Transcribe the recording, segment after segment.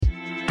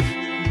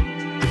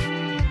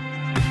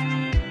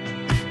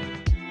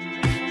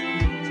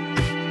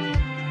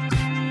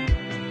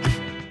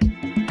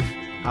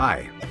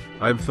Hi,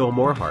 I'm Phil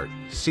Morehart,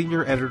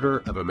 Senior Editor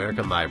of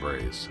American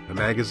Libraries, a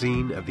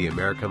magazine of the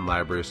American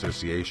Library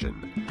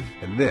Association,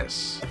 and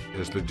this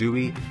is the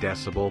Dewey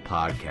Decibel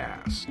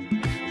Podcast.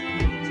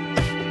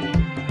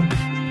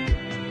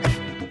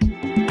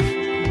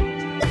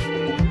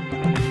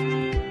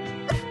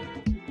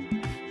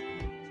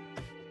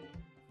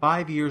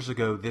 "5 years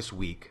ago this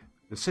week,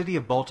 the city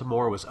of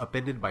Baltimore was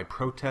upended by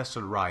protests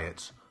and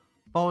riots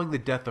following the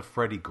death of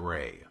Freddie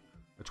Gray,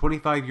 a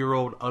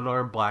 25-year-old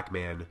unarmed black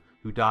man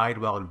who died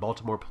while in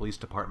Baltimore Police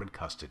Department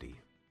custody.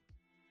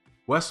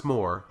 Wes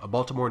Moore, a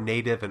Baltimore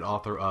native and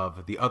author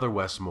of The Other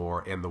Wes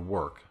Moore and The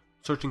Work,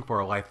 Searching for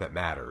a Life That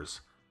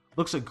Matters,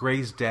 looks at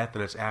Gray's death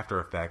and its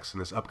after-effects in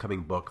his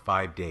upcoming book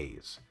 5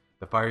 Days,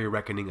 The Fiery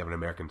Reckoning of an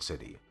American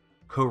City,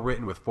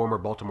 co-written with former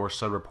Baltimore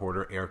Sun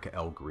reporter Erica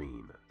L.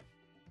 Green.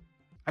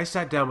 I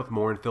sat down with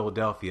Moore in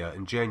Philadelphia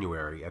in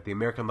January at the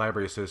American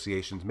Library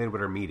Association's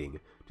midwinter meeting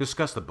to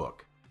discuss the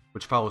book,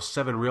 which follows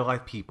 7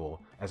 real-life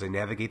people as they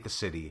navigate the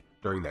city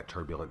during that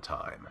turbulent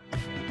time.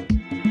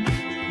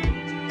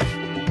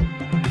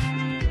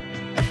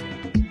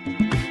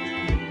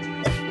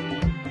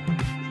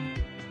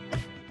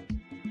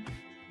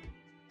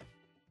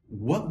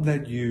 What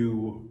led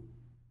you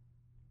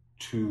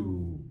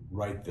to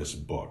write this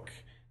book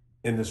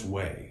in this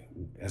way,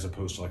 as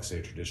opposed to, like, say,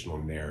 a traditional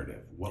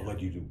narrative? What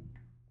led you to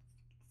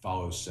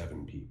follow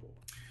 7 people?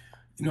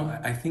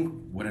 I think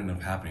what ended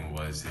up happening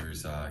was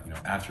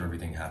after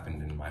everything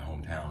happened in my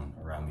hometown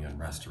around the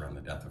unrest, around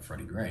the death of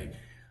Freddie Gray,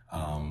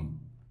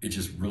 it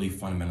just really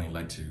fundamentally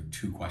led to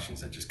 2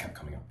 questions that just kept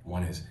coming up.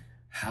 One is,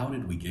 how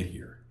did we get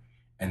here?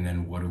 And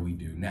then what do we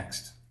do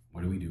next?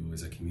 What do we do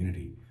as a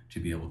community to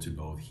be able to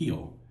both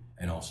heal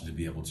and also to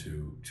be able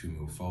to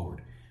move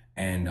forward?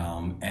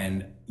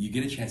 And you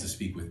get a chance to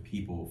speak with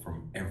people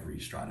from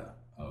every strata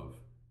of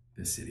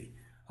the city.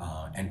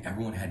 And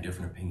everyone had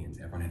different opinions,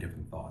 everyone had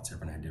different thoughts,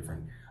 everyone had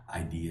different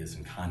ideas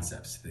and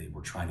concepts. They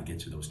were trying to get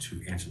to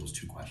answer those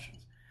 2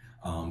 questions.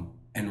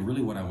 And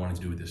really what I wanted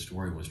to do with this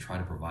story was try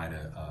to provide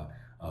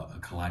a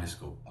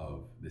kaleidoscope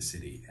of the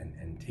city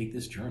and take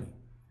this journey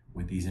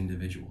with these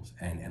individuals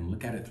and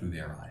look at it through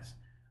their eyes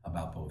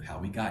about both how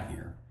we got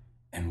here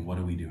and what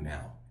do we do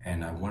now.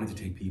 And I wanted to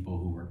take people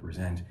who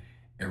represent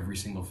every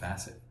single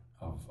facet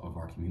of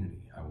our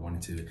community. I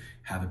wanted to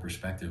have the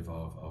perspective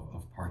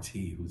of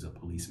Partee, who's a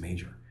police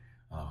major,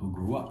 who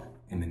grew up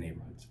in the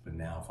neighborhoods, but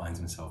now finds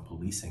himself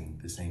policing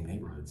the same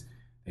neighborhoods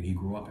that he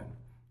grew up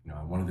in.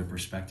 I wanted the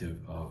perspective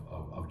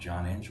of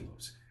John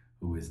Angelos,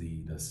 who is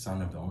the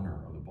son of the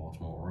owner of the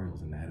Baltimore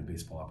Orioles and the head of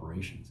baseball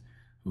operations,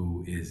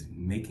 who is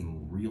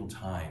making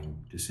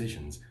real-time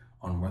decisions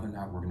on whether or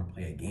not we're going to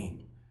play a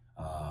game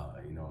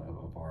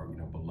of our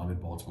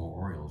beloved Baltimore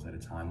Orioles at a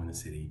time when the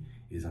city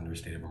is under a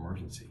state of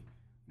emergency.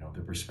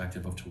 The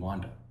perspective of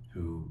Tawanda,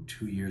 who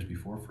 2 years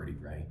before Freddie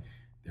Gray,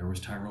 there was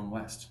Tyrone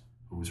West,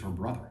 who was her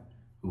brother,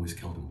 who was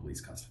killed in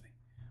police custody,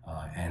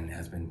 and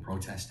has been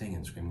protesting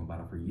and screaming about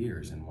it for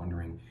years and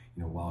wondering,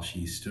 while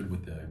she stood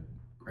with the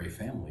Gray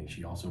family,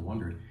 she also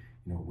wondered,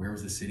 where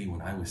was the city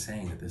when I was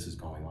saying that this is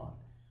going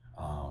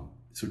on?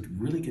 So to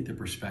really get the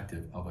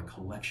perspective of a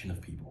collection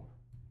of people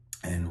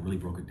and really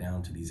broke it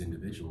down to these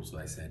individuals. So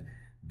I said,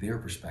 their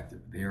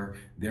perspective, their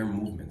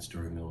movements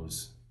during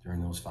those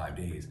 5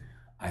 days,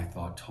 I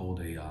thought told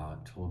a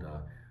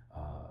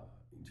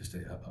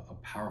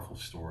powerful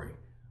story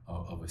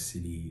of a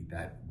city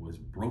that was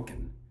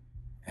broken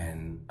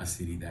and a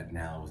city that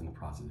now is in the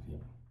process of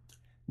healing.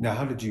 Now,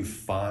 how did you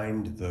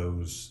find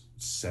those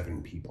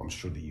 7 people? I'm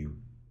sure that you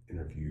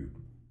interviewed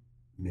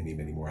many,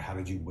 many more. How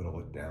did you whittle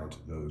it down to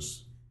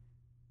those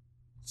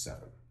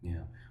 7?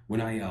 Yeah, when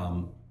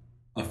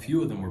a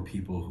few of them were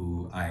people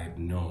who I had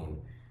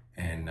known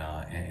and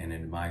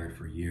admired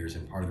for years,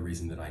 and part of the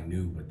reason that I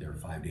knew what their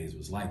 5 days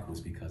was like was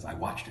because I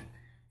watched it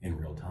in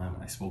real time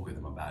and I spoke with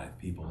them about it.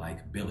 People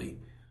like Billy,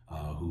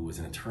 who was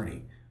an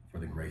attorney for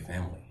the Gray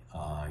family.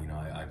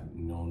 I've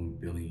known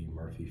Billy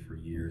Murphy for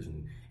years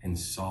and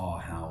saw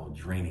how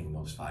draining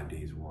those 5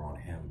 days were on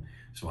him.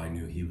 So I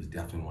knew he was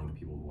definitely one of the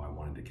people who I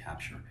wanted to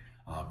capture.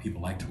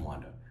 People like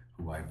Tawanda,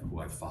 who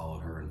I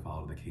followed her and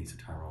followed the case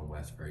of Tyrone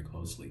West very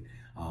closely.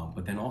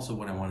 But then also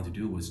what I wanted to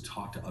do was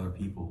talk to other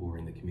people who were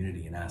in the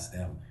community and ask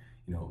them,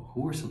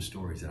 who are some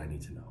stories that I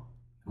need to know?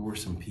 Who are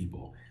some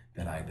people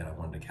that I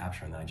wanted to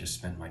capture? And then I just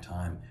spent my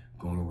time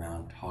going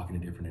around talking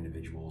to different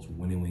individuals,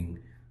 winnowing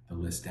the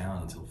list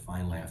down until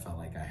finally I felt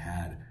like I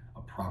had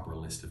a proper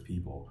list of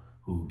people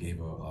who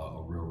gave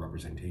a real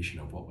representation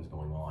of what was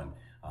going on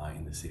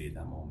in the city at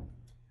that moment.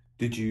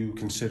 Did you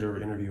consider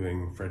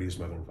interviewing Freddie's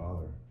mother and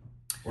father,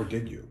 or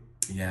did you?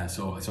 Yeah,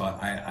 so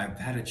I've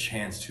had a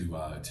chance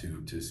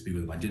to speak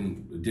with them. I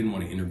didn't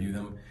want to interview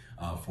them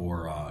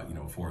for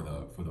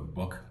the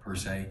book per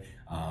se.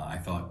 I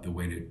thought the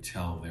way to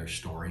tell their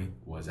story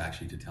was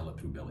actually to tell it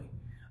through Billy,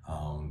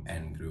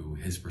 and through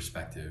his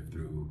perspective,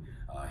 through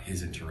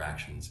his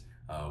interactions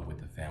with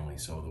the family.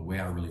 So the way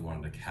I really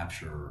wanted to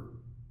capture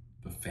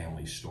the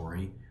family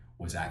story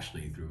was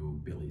actually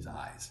through Billy's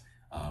eyes,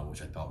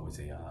 which I thought was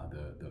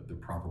the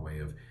proper way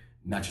of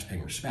not just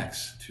paying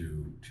respects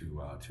to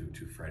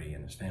Freddie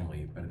and his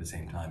family, but at the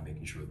same time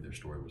making sure that their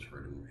story was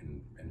heard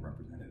and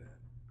represented.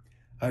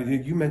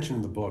 You mentioned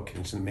in the book, and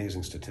it's an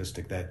amazing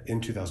statistic, that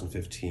in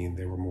 2015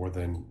 there were more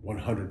than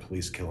 100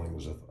 police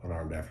killings of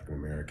unarmed African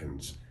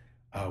Americans.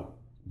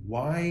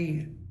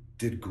 Why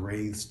did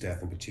Gray's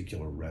death in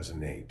particular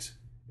resonate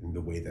in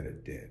the way that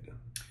it did?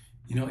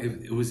 You know,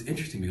 it was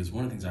interesting because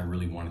one of the things I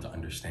really wanted to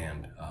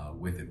understand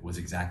with it was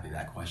exactly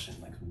that question.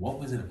 Like, what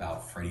was it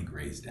about Freddie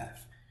Gray's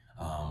death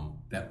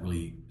that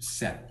really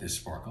set this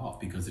spark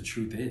off? Because the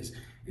truth is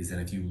that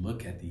if you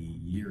look at the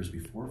years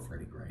before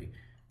Freddie Gray,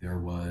 there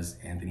was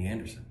Anthony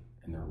Anderson,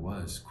 and there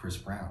was Chris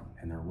Brown,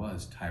 and there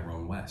was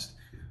Tyrone West.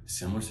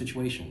 Similar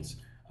situations,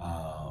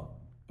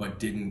 but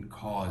didn't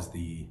cause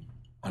the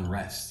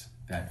unrest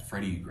that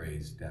Freddie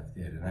Gray's death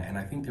did. And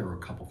I think there were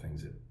a couple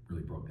things that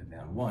really broke that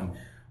down. One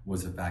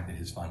was the fact that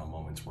his final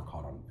moments were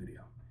caught on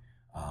video.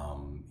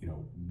 You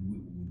know,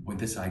 with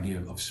this idea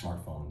of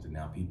smartphones and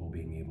now people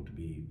being able to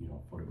be, you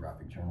know,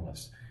 photographic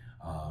journalists,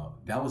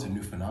 that was a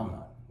new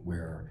phenomenon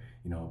where,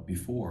 you know,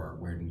 before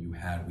when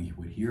we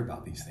would hear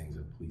about these things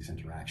of police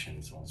interaction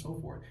and so on and so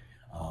forth,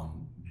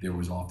 there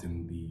was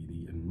often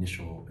the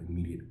initial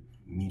immediate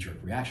knee-jerk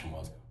reaction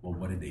was, well,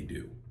 what did they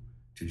do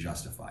to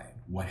justify it?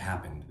 What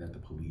happened that the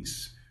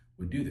police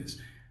would do this?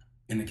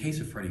 In the case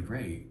of Freddie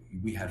Gray,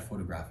 we had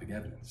photographic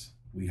evidence.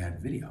 We had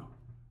video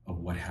of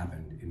what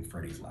happened in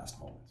Freddie's last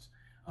moments.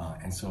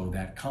 And so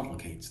that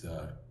complicates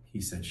the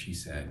he said, she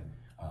said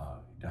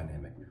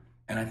dynamic.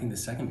 And I think the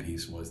second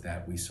piece was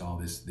that we saw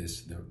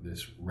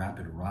this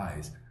rapid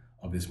rise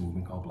of this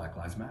movement called Black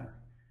Lives Matter,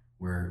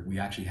 where we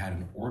actually had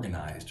an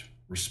organized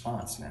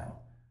response now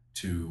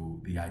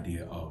to the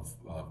idea of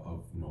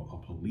you know,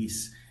 a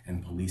police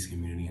and police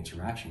community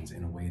interactions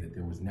in a way that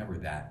there was never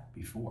that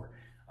before.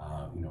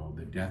 You know,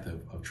 the death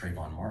of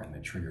Trayvon Martin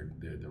that triggered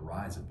the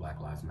rise of Black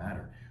Lives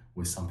Matter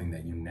was something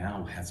that you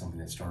now had something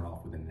that started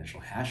off with an initial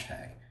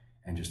hashtag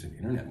and just an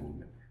internet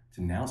movement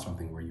to now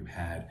something where you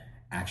had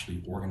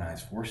actually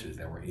organized forces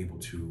that were able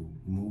to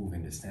move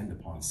and descend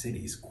upon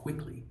cities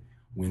quickly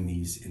when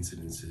these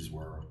incidences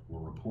were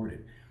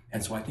reported.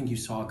 And so I think you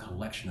saw a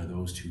collection of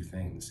those two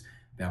things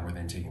that were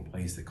then taking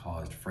place that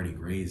caused Freddie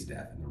Gray's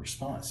death and the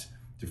response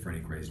to Freddie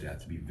Gray's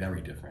death to be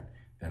very different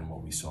than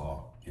what we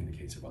saw in the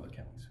case of other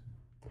killings.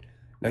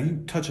 Now,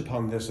 you touch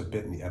upon this a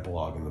bit in the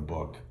epilogue in the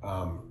book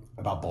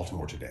about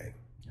Baltimore today.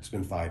 It's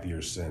been 5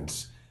 years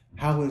since.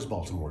 How is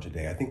Baltimore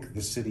today? I think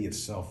the city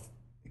itself,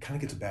 it kind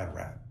of gets a bad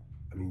rap.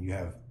 I mean, you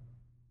have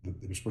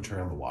the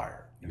portrayal on The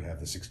Wire. You have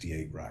the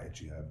 68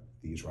 riots. You have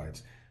these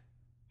riots.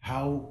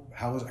 How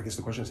is, I guess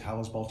the question is, how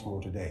is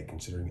Baltimore today,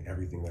 considering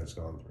everything that's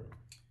gone through?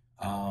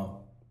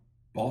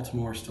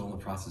 Baltimore is still in the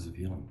process of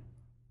healing.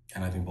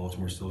 And I think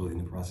Baltimore is still in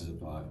the process of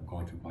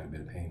going through quite a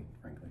bit of pain,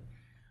 frankly.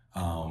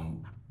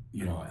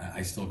 You know,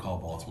 I still call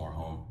Baltimore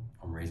home.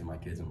 I'm raising my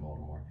kids in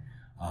Baltimore.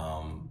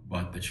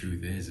 But the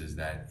truth is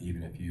that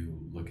even if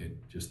you look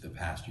at just the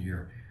past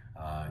year,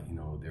 you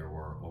know, there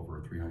were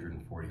over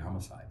 340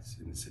 homicides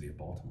in the city of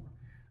Baltimore.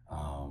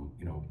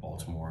 You know,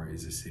 Baltimore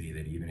is a city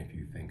that even if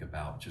you think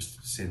about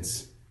just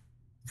since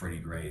Freddie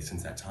Gray,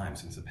 since that time,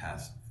 since the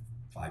past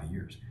 5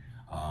 years,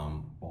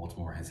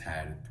 Baltimore has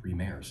had 3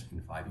 mayors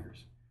in 5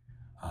 years.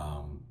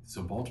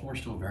 So Baltimore is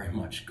still very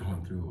much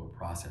going through a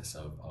process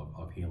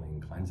of healing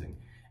and cleansing.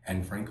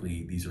 And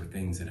frankly, these are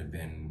things that have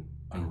been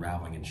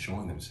unraveling and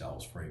showing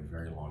themselves for a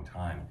very long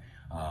time.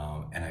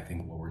 And I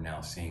think what we're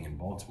now seeing in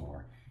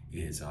Baltimore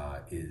is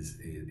a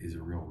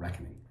real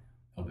reckoning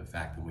of the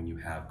fact that when you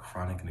have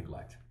chronic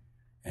neglect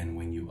and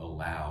when you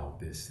allow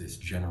this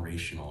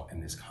generational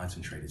and this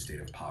concentrated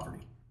state of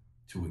poverty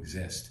to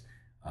exist,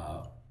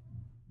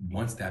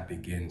 once that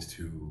begins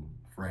to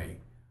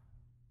fray,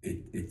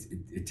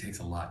 it takes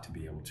a lot to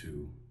be able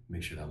to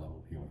make sure that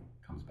level of healing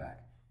comes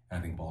back. And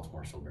I think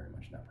Baltimore is still very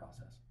much in that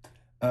process.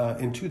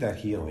 Into that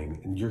healing,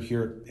 and you're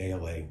here at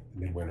ALA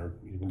Midwinter,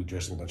 you're going to be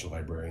addressing a bunch of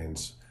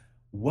librarians.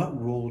 What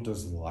role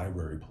does the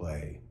library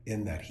play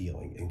in that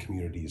healing in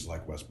communities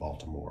like West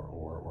Baltimore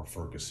or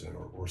Ferguson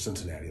or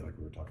Cincinnati, like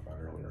we were talking about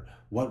earlier?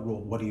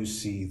 What do you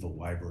see the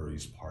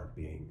library's part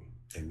being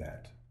in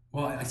that?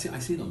 Well, I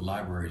see the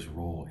library's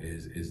role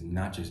is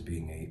not just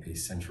being a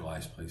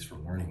centralized place for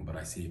learning, but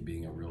I see it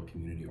being a real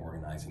community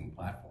organizing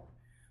platform.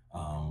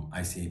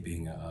 I see it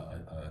being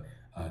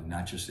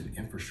not just an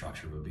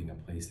infrastructure, but being a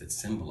place that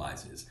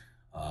symbolizes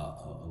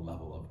a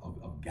level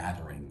of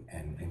gathering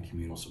and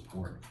communal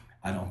support.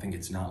 I don't think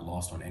it's not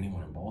lost on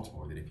anyone in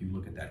Baltimore that if you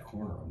look at that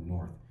corner of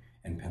North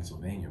and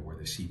Pennsylvania where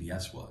the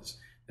CBS was,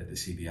 that the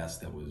CBS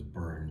that was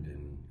burned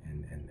and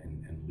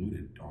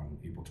looted on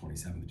April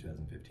 27,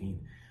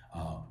 2015,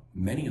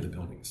 many of the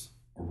buildings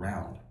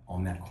around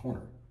on that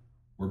corner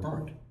were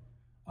burned.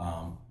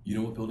 You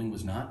know what building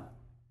was not?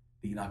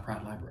 The Enoch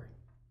Pratt Library,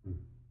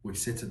 which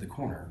sits at the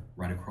corner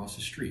right across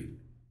the street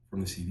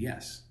from the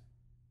CBS.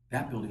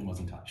 That building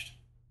wasn't touched.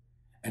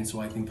 And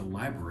so I think the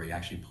library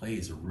actually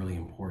plays a really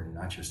important,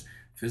 not just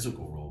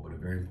physical role, but a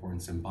very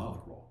important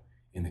symbolic role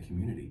in the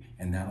community.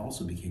 And that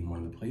also became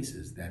one of the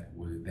places that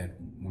when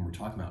we're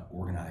talking about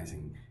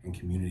organizing and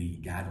community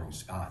gathering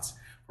spots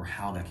for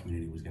how that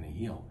community was going to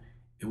heal,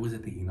 it was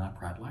at the Enoch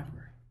Pratt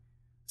Library.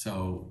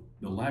 So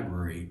the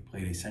library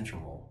played a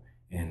central role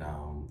in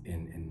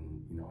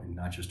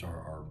not just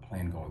our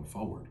plan going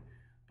forward,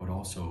 but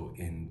also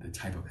in the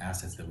type of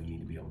assets that we need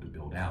to be able to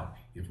build out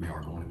if we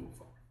are going to move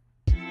forward.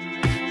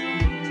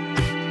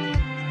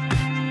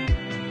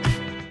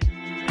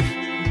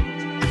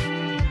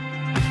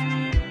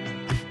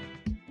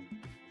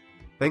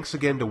 Thanks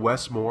again to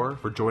Wes Moore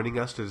for joining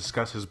us to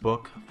discuss his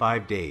book,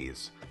 5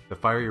 Days, The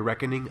Fiery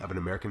Reckoning of an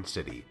American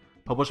City,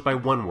 published by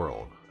One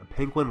World, a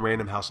Penguin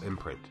Random House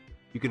imprint.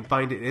 You can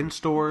find it in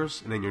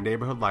stores and in your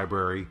neighborhood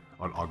library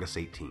on August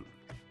 18th.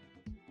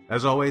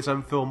 As always,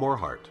 I'm Phil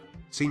Morehart,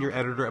 Senior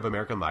Editor of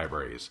American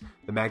Libraries,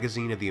 the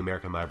magazine of the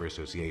American Library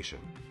Association,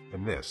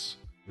 and this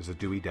is the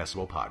Dewey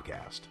Decibel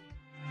Podcast.